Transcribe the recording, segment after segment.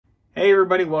Hey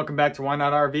everybody, welcome back to Why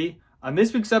Not RV. On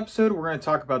this week's episode, we're going to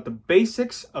talk about the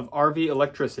basics of RV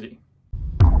electricity.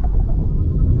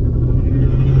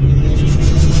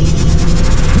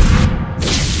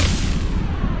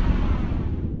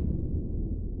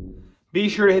 Be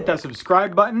sure to hit that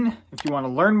subscribe button if you want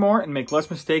to learn more and make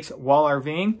less mistakes while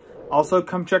RVing. Also,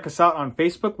 come check us out on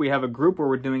Facebook. We have a group where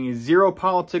we're doing zero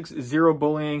politics, zero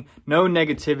bullying, no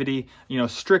negativity,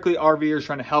 strictly RVers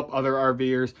trying to help other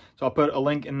RVers. So I'll put a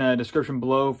link in the description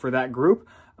below for that group.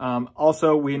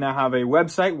 Also, we now have a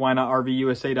website,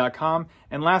 whynotrvusa.com.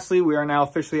 And lastly, we are now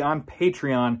officially on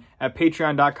Patreon at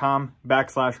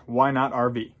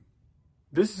patreon.com/whynotrv.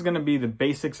 This is going to be the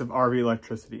basics of RV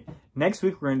electricity. Next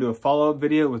week, we're going to do a follow-up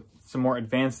video with some more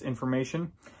advanced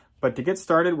information. But to get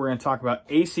started, we're going to talk about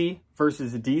AC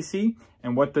versus DC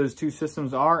and what those two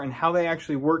systems are and how they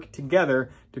actually work together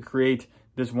to create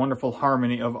this wonderful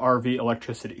harmony of RV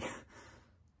electricity.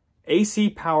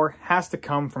 AC power has to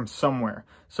come from somewhere.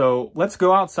 So let's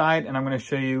go outside and I'm going to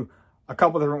show you a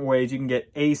couple different ways you can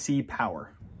get AC power.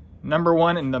 Number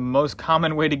one, and the most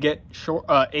common way to get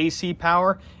AC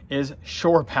power is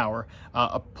shore power.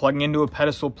 Plugging into a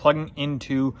pedestal, plugging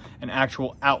into an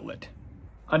actual outlet.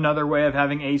 Another way of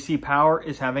having AC power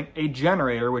is having a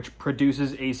generator which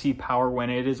produces AC power when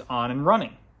it is on and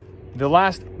running. The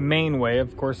last main way,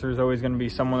 of course, there's always going to be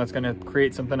someone that's going to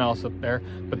create something else up there,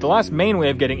 but the last main way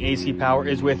of getting AC power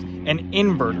is with an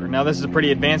inverter. Now, this is a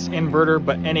pretty advanced inverter,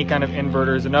 but any kind of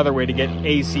inverter is another way to get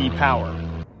AC power.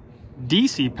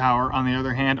 DC power, on the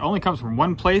other hand, only comes from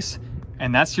one place,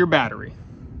 and that's your battery.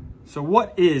 So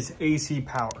what is AC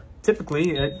power?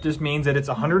 Typically, it just means that it's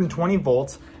 120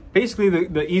 volts. Basically,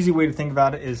 the easy way to think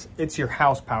about it is it's your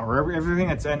house power. Everything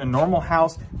that's in a normal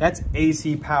house, that's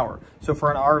AC power. So for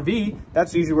an RV,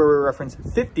 that's usually where we reference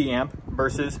 50 amp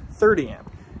versus 30 amp.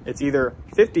 It's either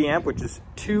 50 amp, which is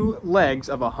two legs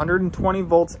of 120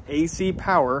 volts AC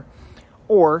power,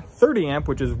 or 30 amp,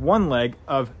 which is one leg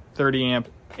of 30 amp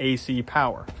AC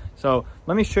power. So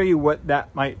let me show you what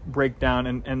that might break down,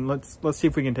 and let's see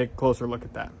if we can take a closer look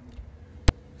at that.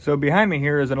 So behind me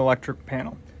here is an electric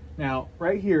panel. Now,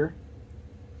 right here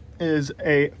is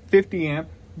a 50 amp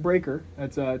breaker.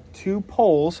 That's two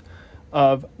poles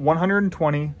of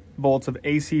 120 volts of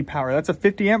AC power. That's a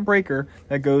 50 amp breaker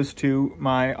that goes to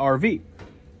my RV.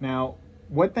 Now,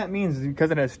 what that means is because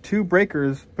it has two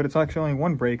breakers, but it's actually only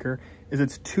one breaker, is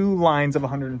it's two lines of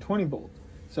 120 volts.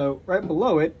 So right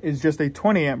below it is just a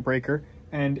 20 amp breaker,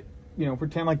 and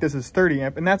pretend like this is 30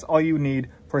 amp, and that's all you need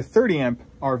for a 30 amp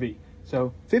RV.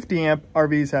 So 50 amp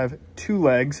RVs have two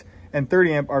legs and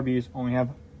 30 amp RVs only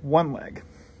have one leg.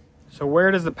 So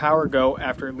where does the power go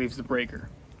after it leaves the breaker?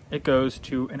 It goes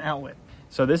to an outlet.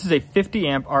 So this is a 50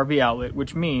 amp RV outlet,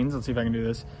 which means, let's see if I can do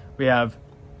this. We have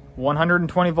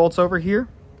 120 volts over here.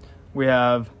 We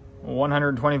have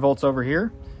 120 volts over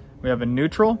here. We have a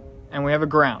neutral and we have a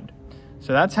ground.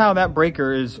 So that's how that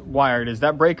breaker is wired, is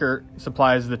that breaker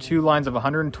supplies the two lines of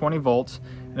 120 volts,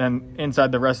 and then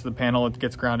inside the rest of the panel, it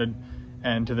gets grounded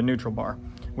and to the neutral bar,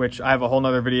 which I have a whole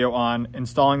nother video on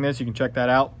installing this. You can check that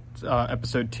out,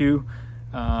 episode 2,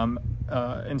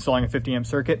 installing a 50 amp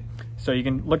circuit. So you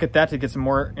can look at that to get some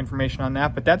more information on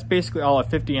that, but that's basically all a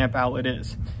 50 amp outlet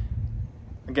is.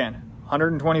 Again,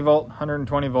 120 volt,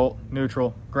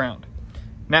 neutral, ground.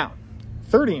 Now,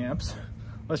 30 amps,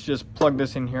 let's just plug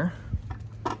this in here.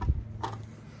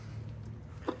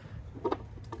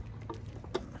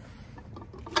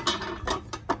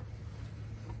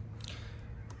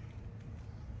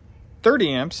 .30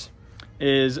 amps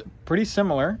is pretty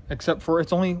similar, except for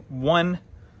it's only one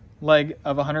leg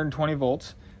of 120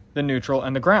 volts, the neutral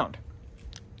and the ground.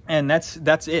 And that's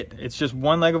it. It's just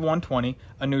one leg of 120,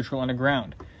 a neutral and a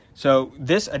ground. So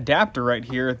this adapter right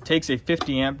here takes a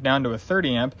 50 amp down to a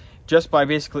 30 amp just by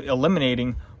basically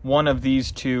eliminating one of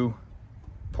these two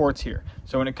ports here.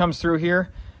 So when it comes through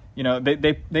here,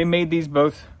 they made these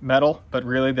both metal, but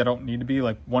really they don't need to be.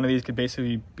 Like, one of these could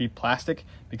basically be plastic,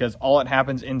 because all it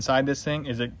happens inside this thing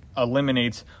is it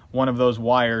eliminates one of those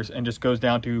wires and just goes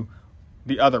down to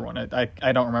the other one.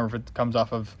 I don't remember if it comes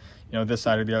off of this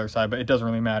side or the other side, but it doesn't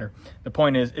really matter. The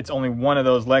point is, it's only one of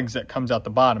those legs that comes out the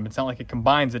bottom. It's not like it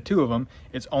combines the two of them.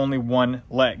 It's only one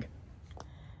leg.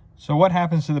 So what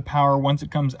happens to the power once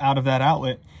it comes out of that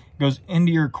outlet? It goes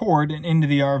into your cord and into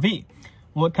the RV.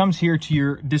 Well, it comes here to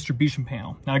your distribution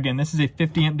panel. Now, again, this is a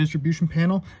 50 amp distribution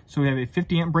panel. So we have a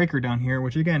 50 amp breaker down here,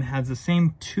 which again has the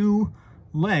same two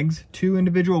legs, two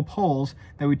individual poles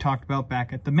that we talked about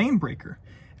back at the main breaker.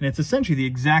 And it's essentially the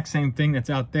exact same thing that's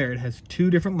out there. It has two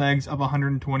different legs of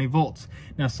 120 volts.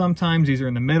 Now, sometimes these are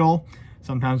in the middle,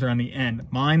 sometimes they're on the end.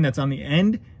 Mine that's on the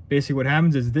end basically what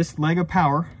happens is this leg of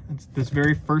power, this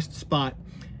very first spot,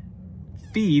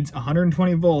 feeds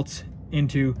 120 volts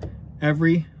into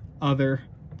every other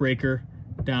breaker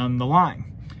down the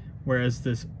line. Whereas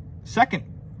this second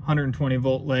 120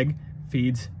 volt leg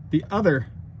feeds the other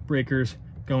breakers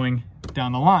going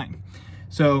down the line.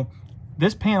 So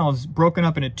this panel is broken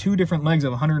up into two different legs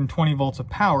of 120 volts of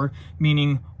power,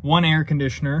 meaning one air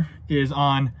conditioner is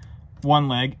on one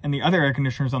leg and the other air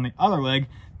conditioner is on the other leg.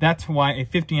 That's why a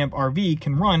 50 amp RV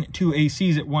can run two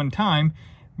ACs at one time,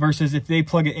 versus if they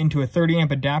plug it into a 30 amp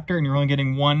adapter and you're only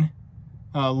getting one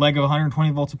leg of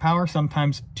 120 volts of power,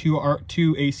 sometimes two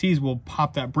ACs will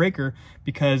pop that breaker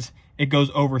because it goes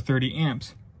over 30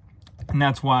 amps. And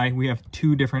that's why we have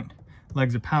two different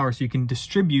legs of power, so you can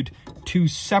distribute two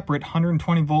separate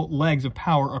 120 volt legs of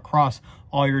power across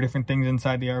all your different things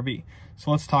inside the RV. So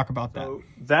let's talk about that. So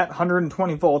that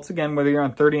 120 volts, again, whether you're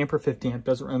on 30 amp or 50 amp,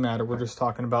 doesn't really matter. We're just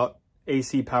talking about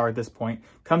AC power at this point.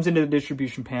 Comes into the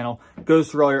distribution panel,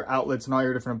 goes through all your outlets and all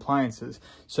your different appliances.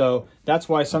 So that's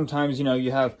why sometimes, you know,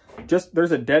 you have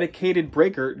there's a dedicated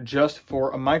breaker just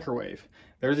for a microwave.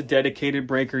 There's a dedicated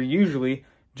breaker usually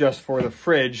just for the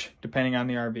fridge, depending on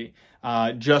the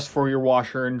RV. Just for your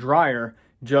washer and dryer,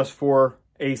 just for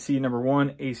AC number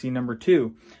 1, AC number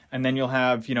 2. And then you'll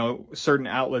have, you know, certain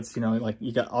outlets, you know, like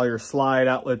you got all your slide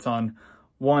outlets on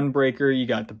one breaker, you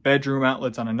got the bedroom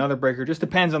outlets on another breaker. Just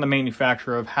depends on the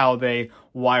manufacturer of how they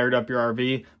wired up your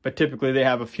RV, but typically they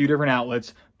have a few different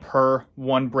outlets per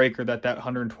one breaker that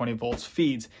 120 volts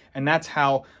feeds. And that's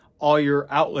how all your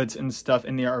outlets and stuff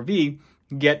in the RV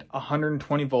get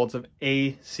 120 volts of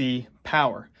AC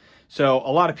power. So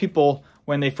a lot of people,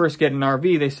 when they first get an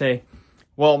RV, they say,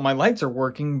 well, my lights are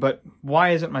working, but why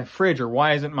isn't my fridge, or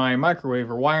why isn't my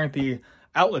microwave, or why aren't the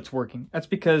outlets working? That's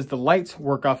because the lights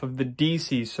work off of the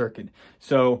DC circuit.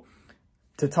 So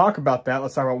to talk about that,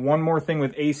 let's talk about one more thing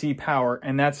with AC power,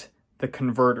 and that's the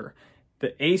converter.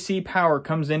 The AC power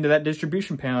comes into that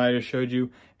distribution panel I just showed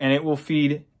you, and it will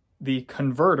feed the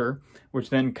converter, which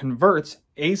then converts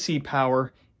AC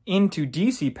power into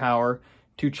DC power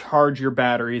to charge your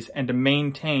batteries and to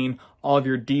maintain all of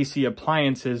your DC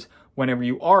appliances whenever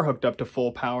you are hooked up to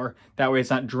full power. That way it's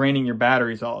not draining your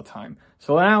batteries all the time.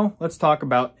 So now let's talk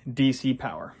about DC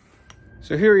power.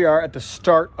 So here we are at the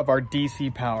start of our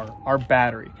DC power, our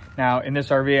battery. Now in this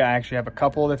RV, I actually have a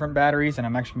couple of different batteries, and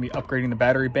I'm actually gonna be upgrading the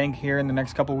battery bank here in the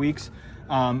next couple of weeks.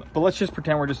 But let's just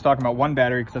pretend we're just talking about one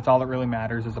battery, because that's all that really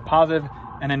matters, is a positive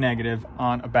and a negative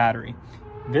on a battery.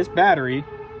 This battery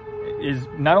is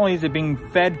not only is it being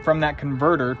fed from that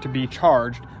converter to be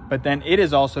charged, but then it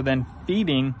is also then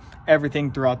feeding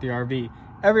everything throughout the RV.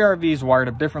 Every RV is wired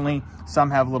up differently.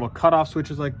 Some have little cutoff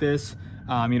switches like this.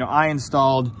 You know, I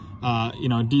installed, you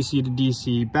know, DC to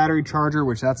DC battery charger,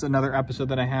 which that's another episode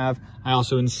that I have. I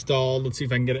also installed, let's see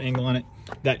if I can get an angle on it,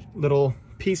 that little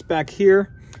piece back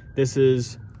here. This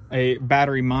is a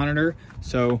battery monitor.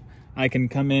 So I can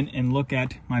come in and look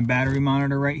at my battery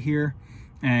monitor right here,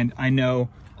 and I know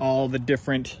all the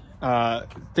different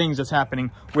things that's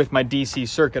happening with my DC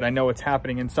circuit. I know what's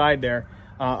happening inside there,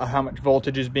 how much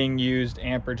voltage is being used,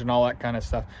 amperage, and all that kind of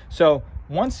stuff. So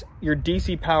once your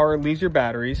DC power leaves your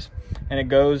batteries and it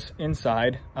goes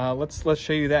inside, let's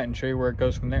show you that and show you where it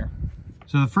goes from there.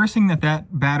 So the first thing that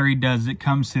battery does, it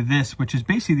comes to this, which is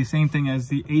basically the same thing as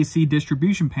the AC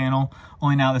distribution panel,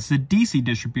 only now this is a DC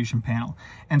distribution panel.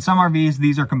 And some RVs,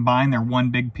 these are combined, they're one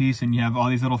big piece, and you have all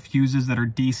these little fuses that are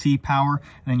DC power,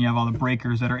 and then you have all the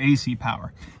breakers that are AC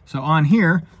power. So on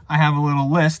here, I have a little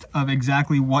list of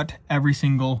exactly what every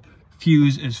single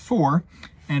fuse is for.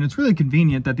 And it's really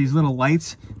convenient that these little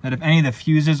lights, that if any of the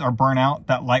fuses are burnt out,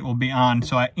 that light will be on.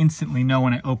 So I instantly know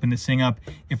when I open this thing up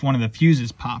if one of the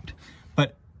fuses popped.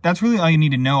 That's really all you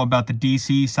need to know about the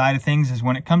DC side of things, is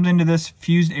when it comes into this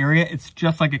fused area, it's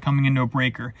just like it coming into a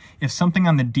breaker. If something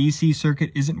on the DC circuit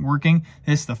isn't working,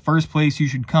 this is the first place you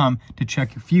should come to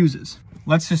check your fuses.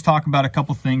 Let's just talk about a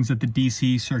couple things that the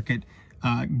DC circuit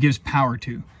gives power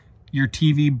to. Your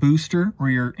TV booster or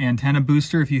your antenna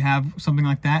booster, if you have something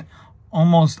like that,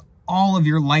 almost all of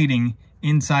your lighting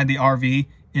inside the RV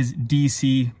is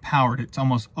DC powered. It's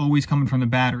almost always coming from the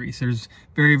batteries. There's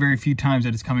very, very few times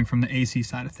that it's coming from the AC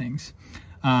side of things.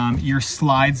 Your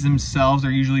slides themselves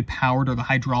are usually powered, or the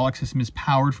hydraulic system is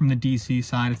powered from the DC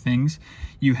side of things.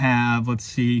 You have, let's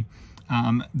see,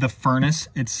 the furnace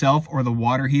itself, or the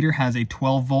water heater, has a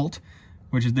 12 volt,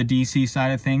 which is the DC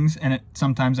side of things. And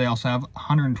sometimes they also have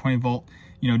 120 volt,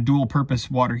 you know, dual purpose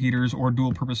water heaters or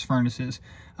dual purpose furnaces.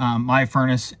 My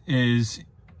furnace is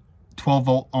 12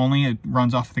 volt only. It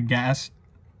runs off the gas.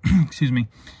 Excuse me.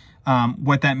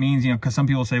 What that means, you know, because some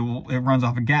people say, well, it runs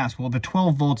off of gas. Well, the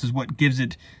 12 volts is what gives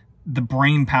it the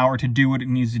brain power to do what it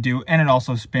needs to do, and it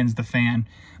also spins the fan.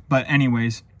 But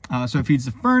anyways, so it feeds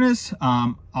the furnace,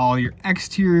 all your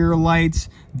exterior lights,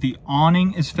 the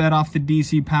awning is fed off the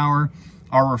DC power,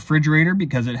 our refrigerator,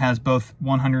 because it has both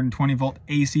 120 volt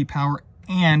AC power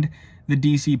and the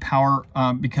DC power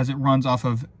because it runs off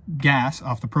of gas,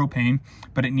 off the propane,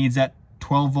 but it needs that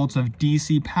 12 volts of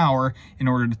DC power in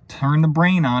order to turn the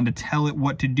brain on to tell it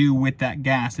what to do with that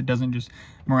gas. It doesn't just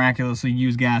miraculously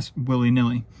use gas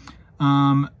willy-nilly.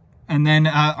 And then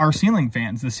our ceiling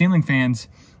fans, the ceiling fans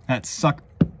that suck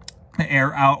the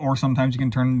air out, or sometimes you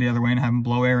can turn them the other way and have them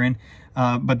blow air in.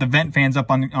 But the vent fans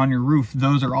up on your roof,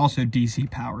 those are also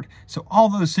DC powered. So all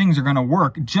those things are going to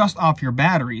work just off your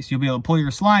batteries. You'll be able to pull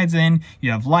your slides in,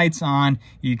 you have lights on,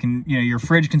 you can, your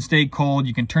fridge can stay cold,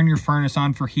 you can turn your furnace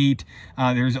on for heat.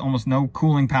 There's almost no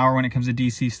cooling power when it comes to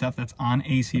DC stuff that's on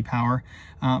AC power.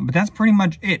 But that's pretty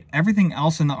much it. Everything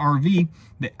else in the RV,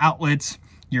 the outlets,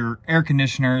 your air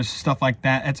conditioners, stuff like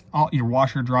that, it's all your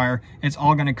washer dryer, it's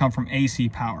all going to come from AC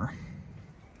power.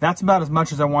 That's about as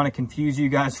much as I want to confuse you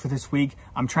guys for this week.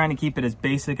 I'm trying to keep it as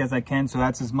basic as I can, so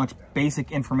that's as much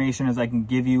basic information as I can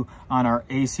give you on our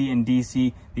AC and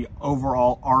DC, the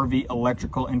overall RV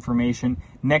electrical information.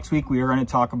 Next week, we are going to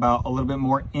talk about a little bit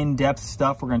more in-depth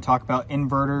stuff. We're going to talk about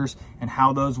inverters and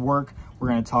how those work. We're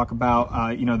going to talk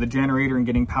about, the generator and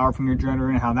getting power from your generator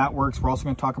and how that works. We're also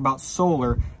going to talk about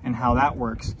solar and how that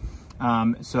works.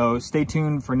 So stay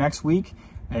tuned for next week.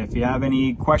 If you have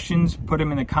any questions, put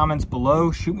them in the comments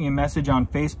below. Shoot me a message on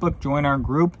Facebook. Join our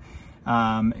group.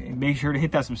 Make sure to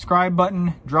hit that subscribe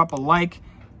button. Drop a like.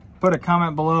 Put a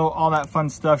comment below. All that fun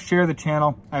stuff. Share the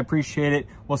channel. I appreciate it.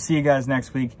 We'll see you guys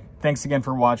next week. Thanks again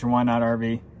for watching Why Not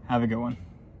RV. Have a good one.